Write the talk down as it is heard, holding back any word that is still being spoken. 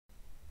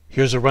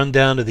Here's a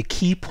rundown of the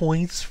key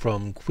points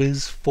from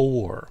Quiz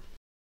 4.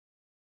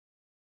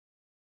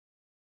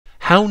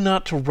 How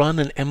not to run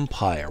an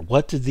empire.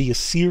 What did the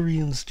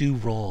Assyrians do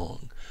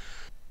wrong?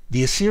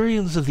 The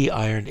Assyrians of the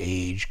Iron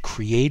Age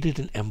created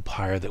an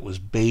empire that was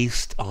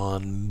based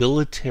on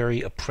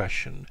military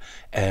oppression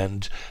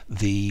and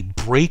the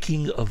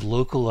breaking of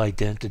local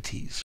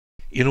identities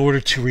in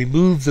order to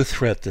remove the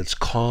threat that's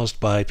caused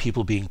by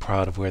people being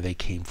proud of where they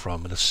came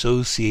from and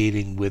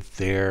associating with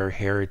their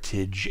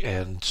heritage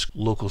and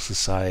local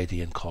society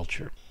and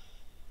culture.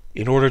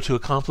 In order to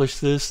accomplish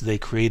this, they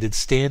created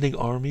standing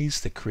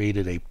armies that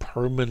created a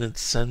permanent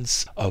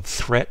sense of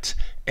threat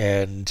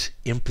and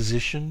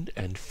imposition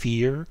and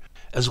fear,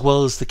 as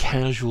well as the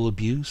casual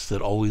abuse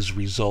that always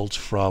results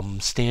from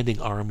standing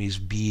armies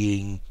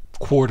being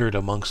quartered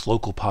amongst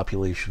local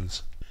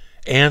populations.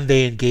 And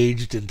they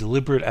engaged in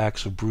deliberate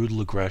acts of brutal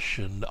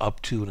aggression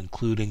up to and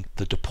including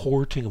the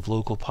deporting of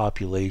local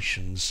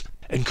populations,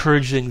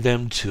 encouraging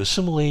them to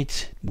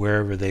assimilate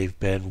wherever they've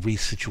been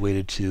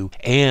resituated to,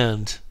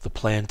 and the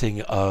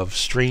planting of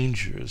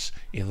strangers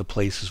in the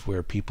places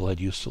where people had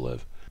used to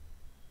live.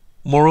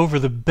 Moreover,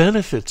 the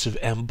benefits of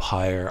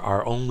empire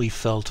are only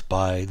felt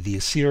by the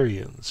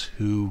Assyrians,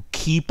 who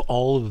keep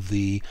all of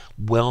the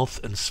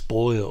wealth and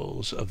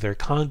spoils of their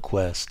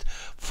conquest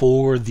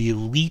for the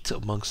elite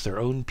amongst their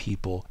own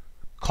people,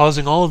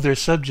 causing all of their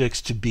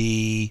subjects to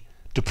be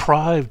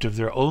deprived of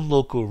their own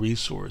local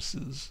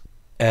resources.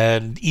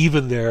 And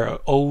even their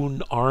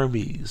own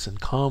armies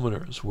and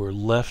commoners were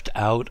left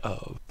out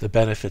of the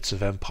benefits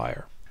of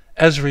empire.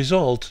 As a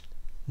result,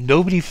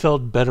 nobody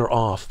felt better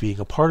off being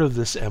a part of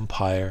this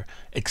empire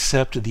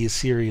except the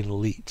Assyrian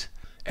elite.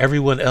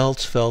 Everyone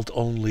else felt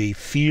only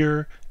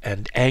fear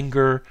and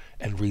anger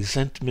and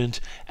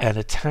resentment and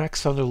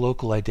attacks on their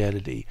local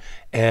identity.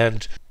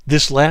 And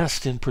this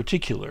last in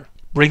particular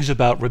brings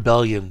about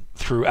rebellion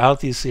throughout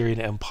the Assyrian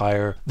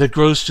Empire that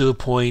grows to the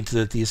point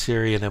that the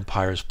Assyrian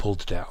Empire is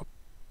pulled down.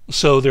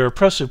 So their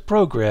oppressive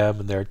program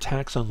and their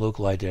attacks on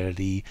local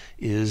identity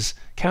is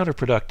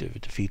counterproductive.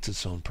 It defeats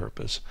its own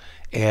purpose.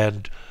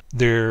 And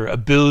their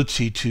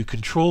ability to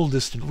control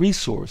distant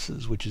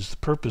resources, which is the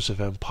purpose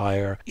of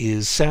empire,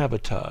 is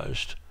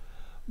sabotaged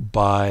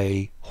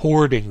by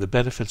hoarding the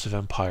benefits of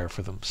empire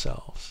for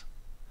themselves.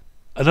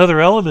 Another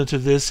element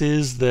of this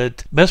is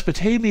that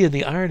Mesopotamia in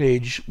the Iron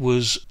Age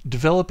was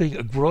developing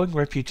a growing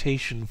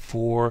reputation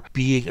for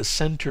being a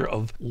center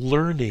of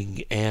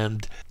learning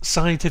and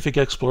scientific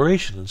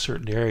exploration in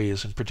certain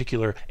areas, in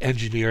particular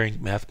engineering,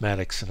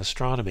 mathematics, and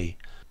astronomy.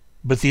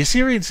 But the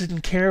Assyrians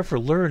didn't care for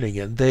learning,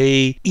 and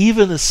they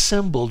even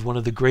assembled one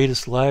of the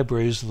greatest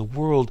libraries in the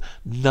world,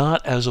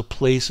 not as a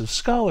place of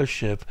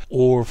scholarship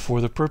or for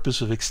the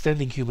purpose of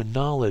extending human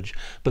knowledge,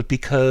 but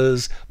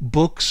because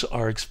books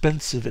are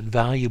expensive and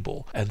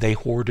valuable, and they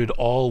hoarded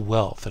all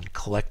wealth and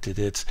collected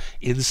it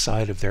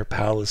inside of their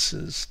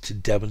palaces to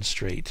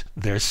demonstrate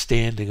their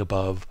standing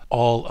above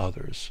all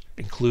others,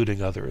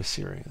 including other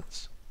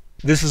Assyrians.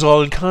 This is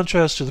all in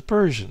contrast to the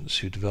Persians,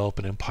 who develop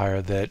an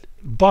empire that,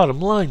 bottom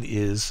line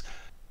is,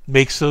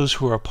 makes those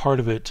who are a part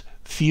of it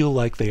feel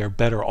like they are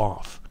better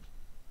off.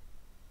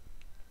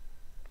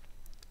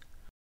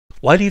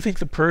 Why do you think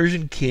the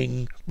Persian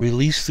king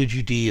released the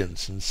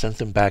Judeans and sent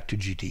them back to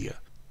Judea?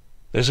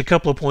 There's a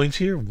couple of points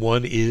here.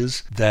 One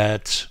is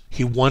that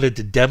he wanted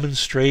to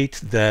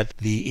demonstrate that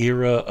the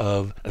era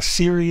of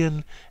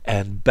Assyrian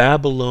and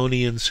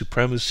Babylonian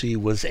supremacy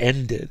was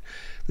ended.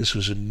 This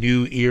was a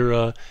new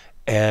era,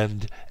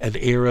 and an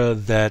era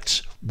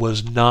that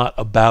was not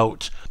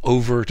about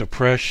overt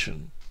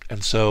oppression.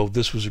 And so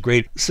this was a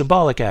great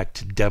symbolic act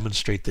to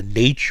demonstrate the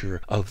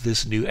nature of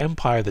this new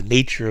empire, the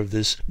nature of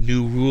this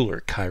new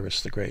ruler,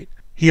 Cyrus the Great.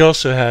 He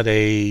also had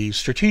a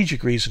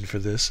strategic reason for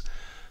this.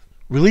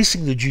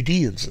 Releasing the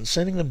Judeans and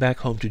sending them back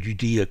home to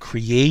Judea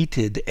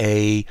created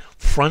a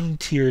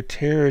frontier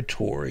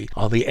territory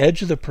on the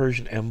edge of the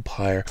Persian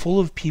Empire full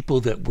of people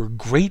that were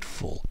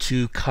grateful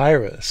to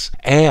Cyrus,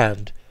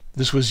 and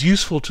this was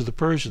useful to the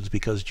Persians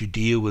because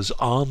Judea was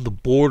on the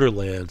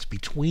borderlands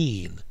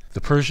between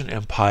the Persian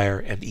Empire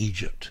and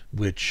Egypt,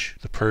 which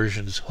the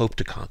Persians hoped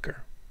to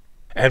conquer,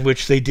 and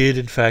which they did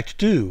in fact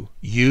do,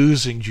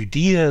 using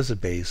Judea as a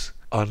base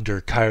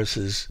under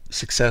Cyrus's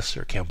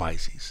successor,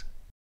 Cambyses.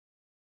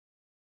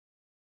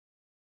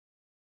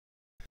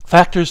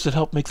 Factors that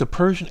help make the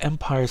Persian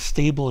Empire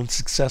stable and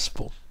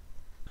successful.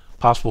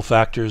 Possible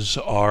factors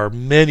are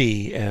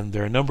many, and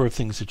there are a number of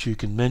things that you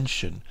can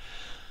mention.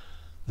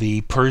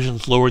 The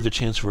Persians lowered the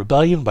chance of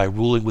rebellion by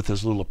ruling with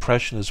as little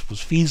oppression as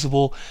was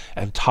feasible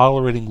and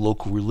tolerating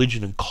local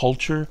religion and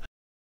culture.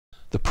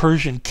 The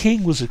Persian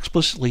king was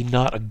explicitly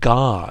not a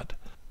god,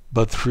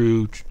 but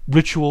through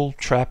ritual,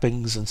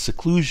 trappings, and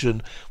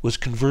seclusion was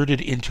converted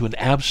into an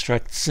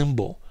abstract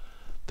symbol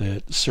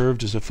that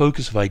served as a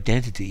focus of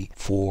identity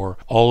for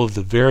all of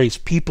the various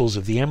peoples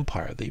of the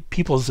empire. The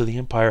peoples of the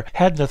empire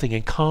had nothing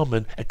in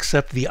common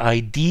except the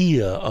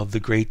idea of the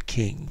great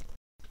king.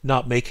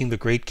 Not making the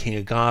great king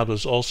a god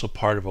was also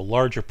part of a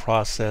larger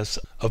process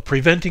of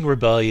preventing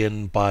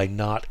rebellion by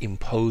not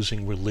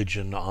imposing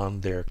religion on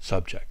their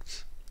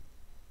subjects.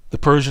 The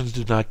Persians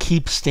did not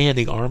keep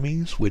standing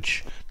armies,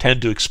 which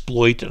tend to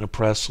exploit and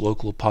oppress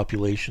local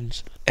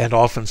populations and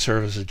often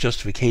serve as a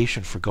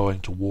justification for going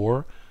to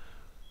war.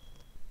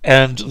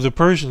 And the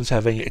Persians,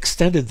 having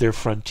extended their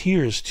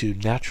frontiers to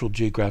natural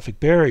geographic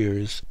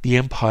barriers, the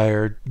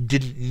empire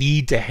didn't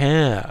need to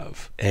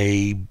have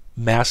a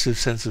massive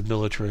sense of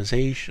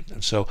militarization.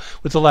 And so,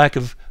 with the lack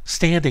of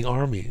standing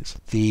armies,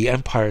 the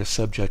empire's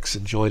subjects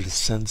enjoyed a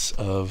sense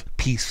of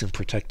peace and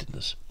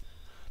protectedness.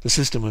 The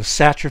system of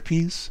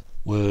satrapies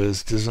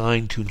was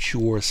designed to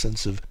ensure a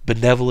sense of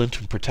benevolent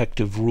and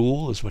protective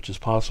rule as much as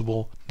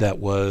possible that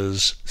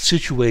was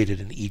situated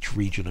in each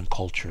region and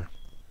culture.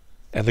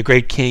 And the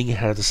great king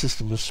had a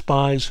system of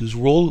spies whose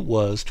role it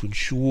was to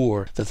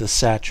ensure that the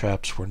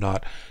satraps were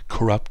not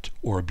corrupt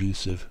or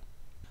abusive.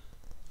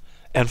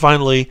 And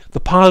finally, the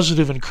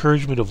positive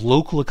encouragement of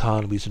local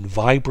economies and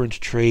vibrant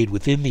trade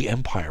within the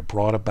empire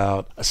brought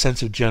about a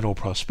sense of general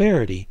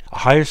prosperity, a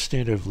higher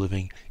standard of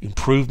living,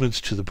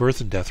 improvements to the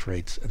birth and death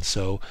rates, and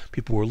so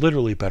people were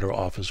literally better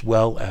off, as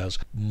well as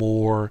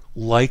more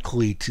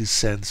likely to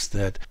sense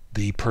that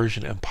the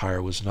Persian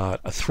Empire was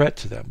not a threat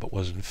to them, but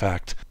was in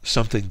fact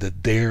something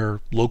that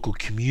their local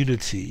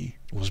community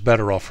was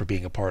better off for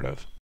being a part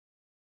of.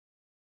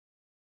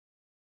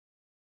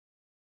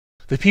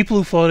 The people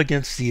who fought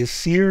against the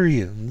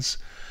Assyrians,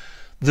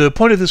 the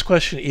point of this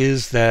question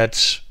is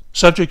that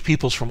subject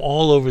peoples from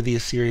all over the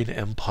Assyrian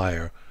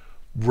Empire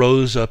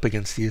rose up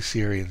against the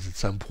Assyrians at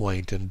some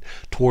point, and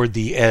toward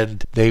the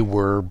end they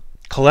were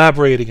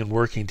collaborating and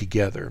working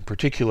together. In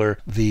particular,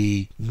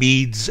 the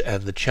Medes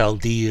and the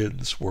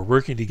Chaldeans were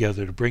working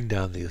together to bring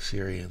down the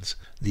Assyrians.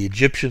 The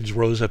Egyptians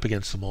rose up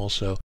against them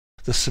also.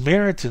 The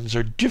Samaritans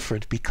are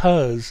different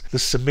because the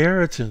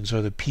Samaritans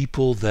are the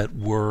people that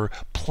were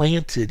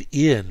planted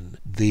in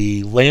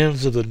the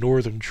lands of the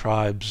northern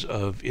tribes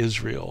of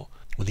Israel.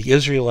 When the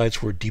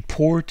Israelites were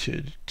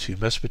deported to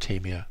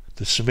Mesopotamia,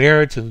 the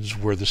Samaritans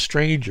were the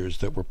strangers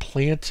that were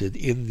planted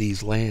in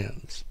these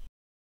lands.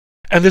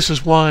 And this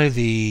is why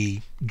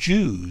the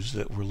Jews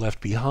that were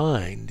left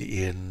behind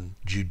in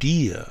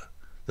Judea,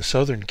 the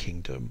southern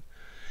kingdom,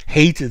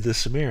 hated the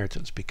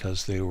Samaritans,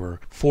 because they were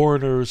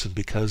foreigners and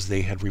because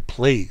they had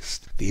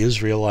replaced the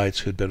Israelites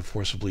who had been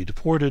forcibly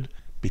deported,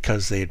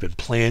 because they had been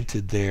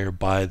planted there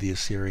by the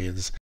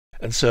Assyrians.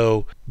 And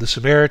so the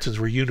Samaritans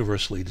were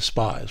universally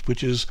despised,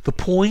 which is the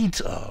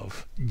point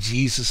of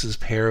Jesus'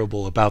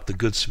 parable about the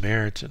Good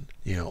Samaritan.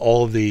 You know,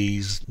 all of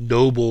these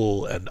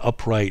noble and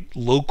upright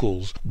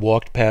locals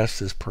walked past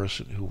this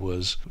person who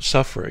was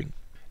suffering.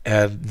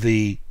 And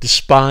the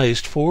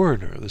despised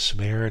foreigner, the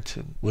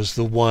Samaritan, was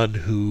the one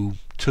who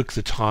took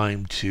the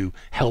time to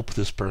help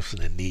this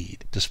person in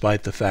need,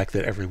 despite the fact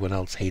that everyone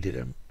else hated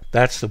him.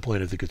 That's the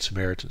point of the Good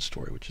Samaritan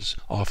story, which is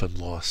often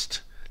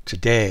lost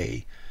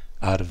today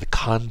out of the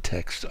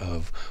context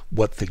of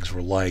what things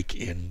were like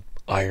in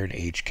Iron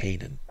Age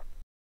Canaan.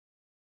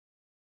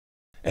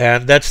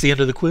 And that's the end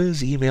of the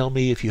quiz. Email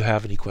me if you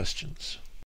have any questions.